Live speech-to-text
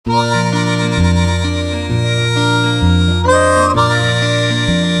All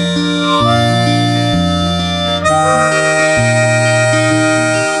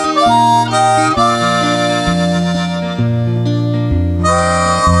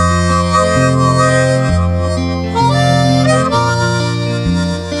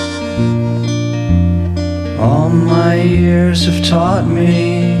my years have taught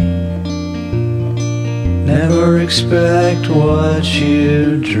me, never expect what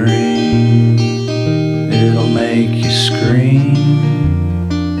you dream, it'll make you scream.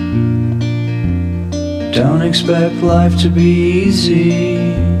 Don't expect life to be easy,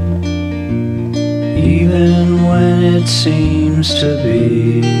 even when it seems to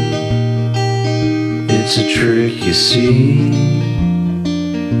be. It's a trick, you see,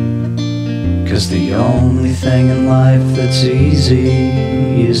 'cause the only thing in life that's easy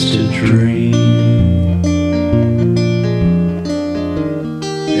is to dream.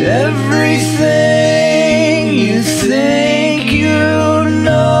 Everything you think you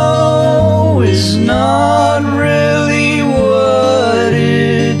know is not really what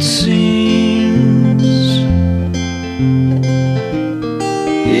it seems.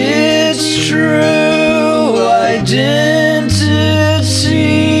 It's true, identity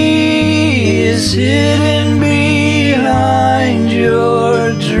is hidden behind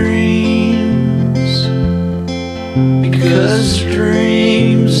your dreams, because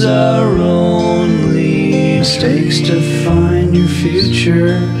dreams are only mistakes to find your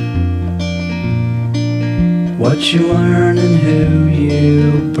future. What you learn and who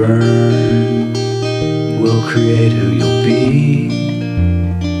you burn will create who you'll be.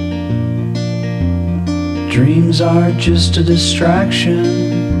 Dreams are just a distraction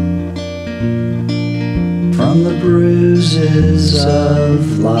from the bruises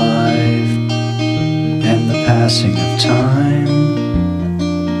of life and the passing of time.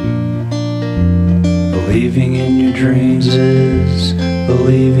 Believing in your dreams is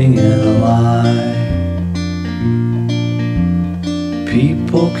believing in a lie.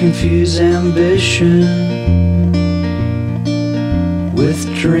 People confuse ambition with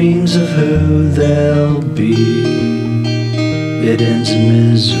dreams of who they'll be. It ends in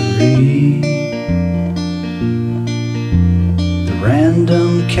misery. The random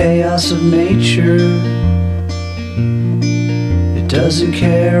chaos of nature, it doesn't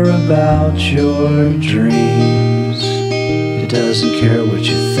care about your dreams. It doesn't care what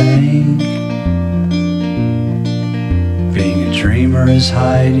you think. Being a dreamer is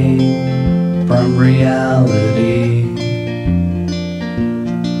hiding from reality.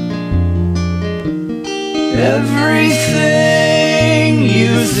 Everything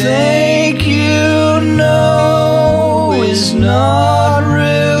you think you know is not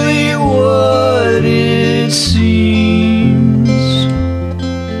really what it seems.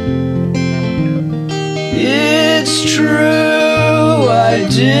 It's true,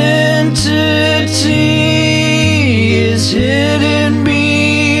 identity is hidden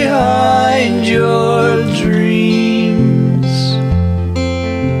behind your dreams.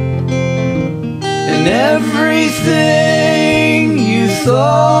 And everything you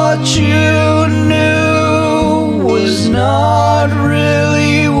thought you knew was not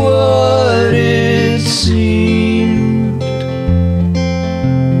really what it seemed.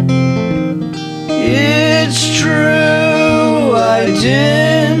 It's true, identity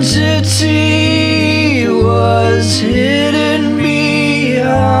was hidden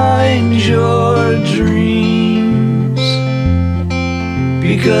behind your dreams,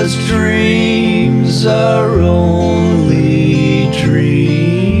 because dreams are only dreams.